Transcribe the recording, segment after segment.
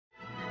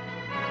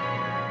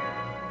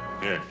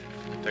Here,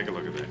 take a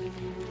look at that.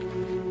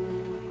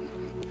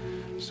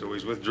 So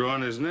he's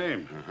withdrawing his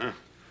name. Uh-huh.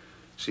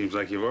 Seems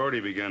like you've already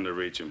begun to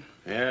reach him.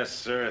 Yes,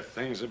 sir.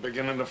 Things are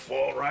beginning to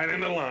fall right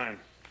into line.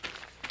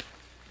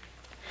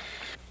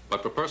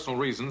 But for personal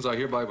reasons, I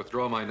hereby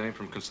withdraw my name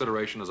from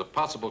consideration as a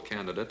possible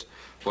candidate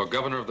for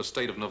governor of the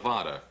state of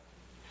Nevada.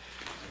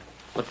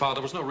 But, Pa,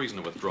 there was no reason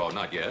to withdraw,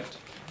 not yet.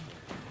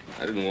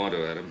 I didn't want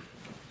to, Adam.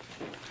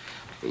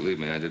 Believe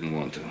me, I didn't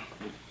want to.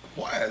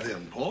 Why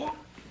then, Paul?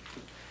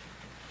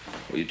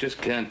 Well, you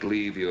just can't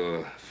leave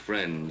your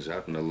friends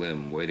out on a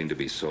limb waiting to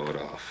be sawed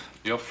off.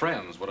 Your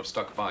friends would have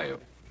stuck by you.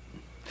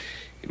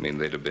 You mean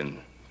they'd have been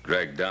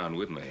dragged down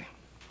with me?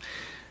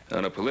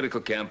 On a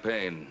political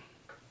campaign,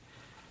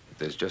 if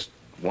there's just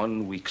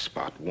one weak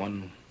spot,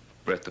 one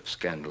breath of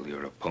scandal,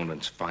 your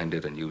opponents find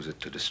it and use it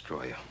to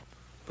destroy you.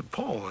 But,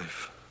 Paul,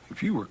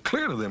 if you were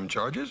clear of them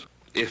charges...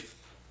 If.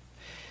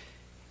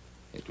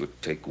 It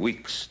would take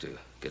weeks to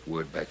get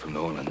word back from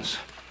Orleans.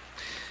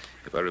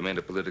 If I remained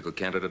a political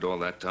candidate all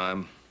that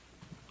time,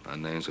 our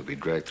names would be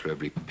dragged through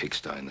every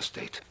pigsty in the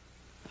state.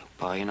 Look,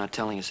 Pa, you're not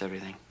telling us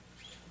everything.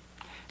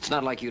 It's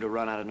not like you to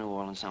run out of New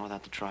Orleans now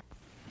without the trial.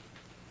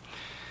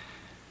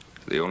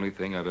 It's the only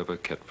thing I've ever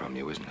kept from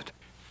you, isn't it?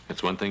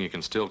 It's one thing you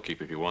can still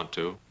keep if you want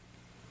to.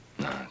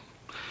 No.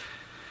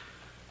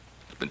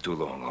 It's been too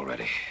long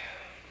already.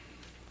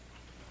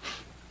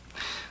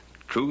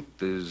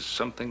 Truth is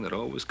something that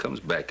always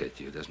comes back at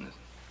you, doesn't it?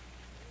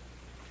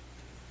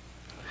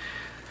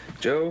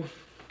 Joe,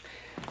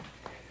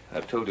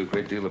 I've told you a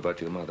great deal about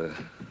your mother.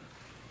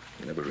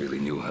 You never really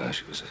knew her.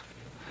 She was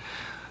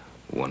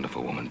a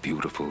wonderful woman,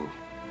 beautiful,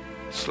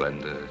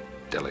 slender,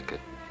 delicate,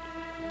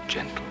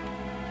 gentle.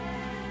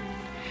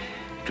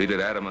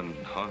 Treated Adam and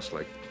Hoss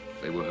like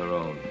they were her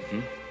own.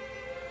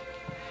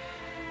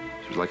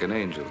 She was like an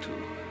angel to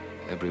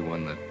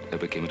everyone that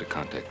ever came into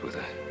contact with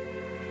her.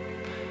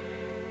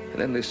 And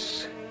then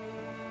this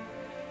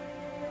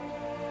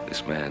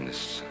man,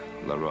 this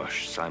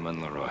LaRoche,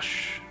 Simon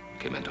LaRoche,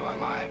 came into our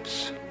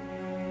lives.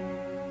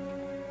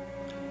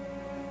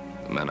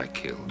 The man I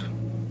killed.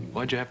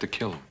 Why'd you have to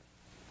kill him?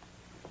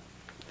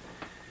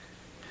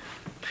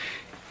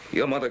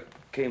 Your mother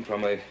came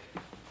from a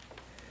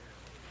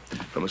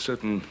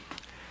certain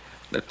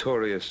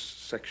notorious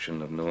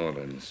section of New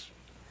Orleans.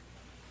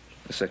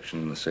 A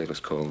section the sailors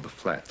called the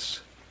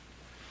Flats.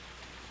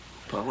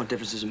 Well, what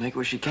difference does it make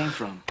where she came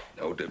from?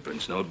 No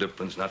difference,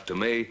 not to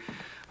me.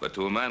 But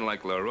to a man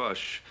like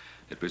LaRoche,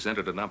 it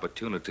presented an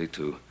opportunity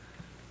to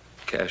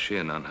cash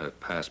in on her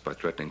past by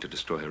threatening to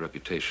destroy her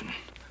reputation.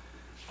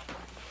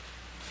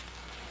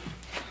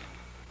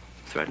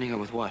 Threatening her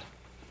with what?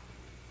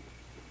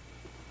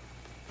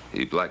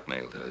 He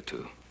blackmailed her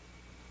to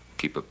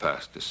keep her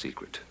past a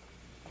secret.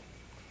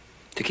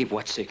 To keep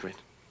what secret?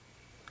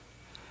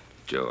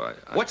 Joe,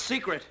 What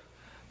secret?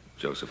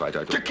 Joseph, I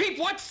don't... To keep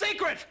what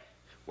secret?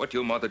 What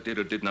your mother did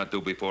or did not do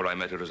before I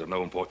met her is of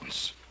no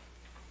importance.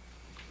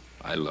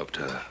 I loved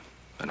her,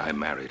 and I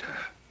married her.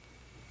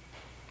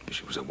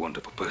 She was a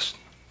wonderful person.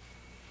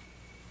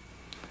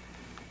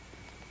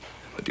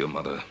 But your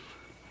mother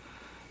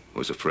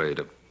was afraid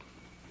of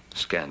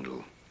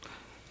scandal.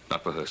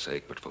 Not for her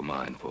sake, but for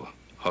mine, for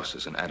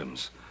Hoss's and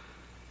Adam's.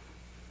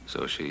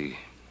 So she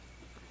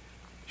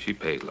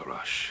paid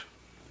LaRoche.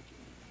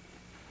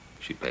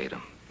 She paid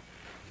him.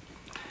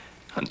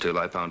 Until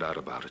I found out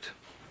about it.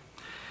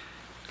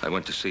 I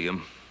went to see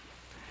him.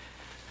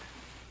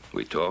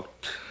 We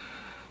talked,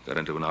 got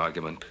into an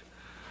argument,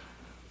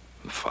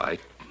 a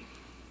fight.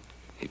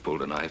 He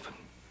pulled a knife, and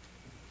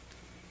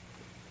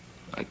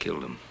I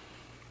killed him.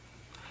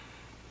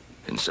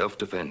 In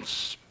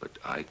self-defense, but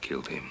I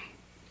killed him.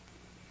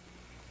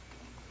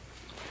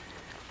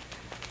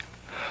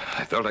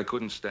 I felt I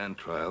couldn't stand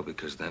trial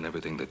because then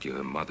everything that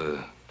your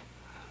mother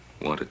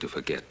wanted to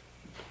forget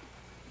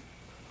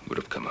would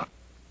have come out.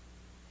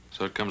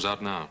 So it comes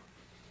out now,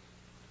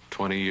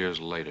 20 years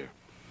later.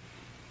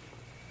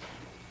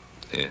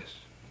 Yes.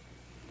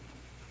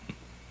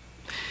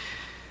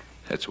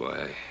 That's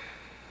why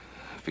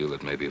I feel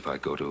that maybe if I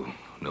go to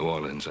New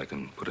Orleans, I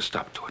can put a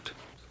stop to it.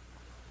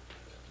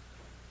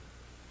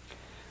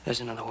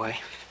 There's another way.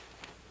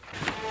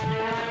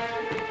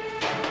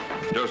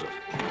 Joseph.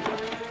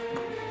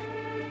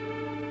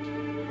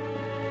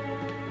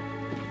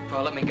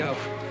 Paul, let me go.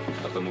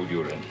 Not the mood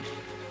you're in.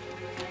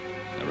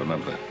 Now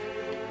remember,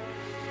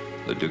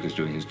 the Duke is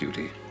doing his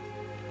duty.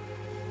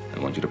 I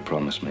want you to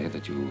promise me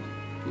that you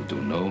will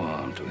do no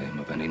harm to him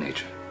of any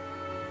nature.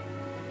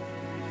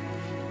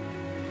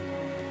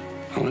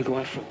 I want to go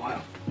out for a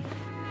while.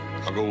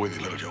 I'll go with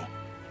you, little Joe.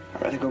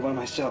 I'd rather go by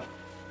myself.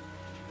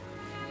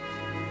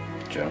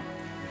 Joe?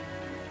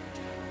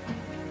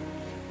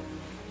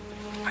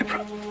 I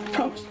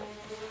promise.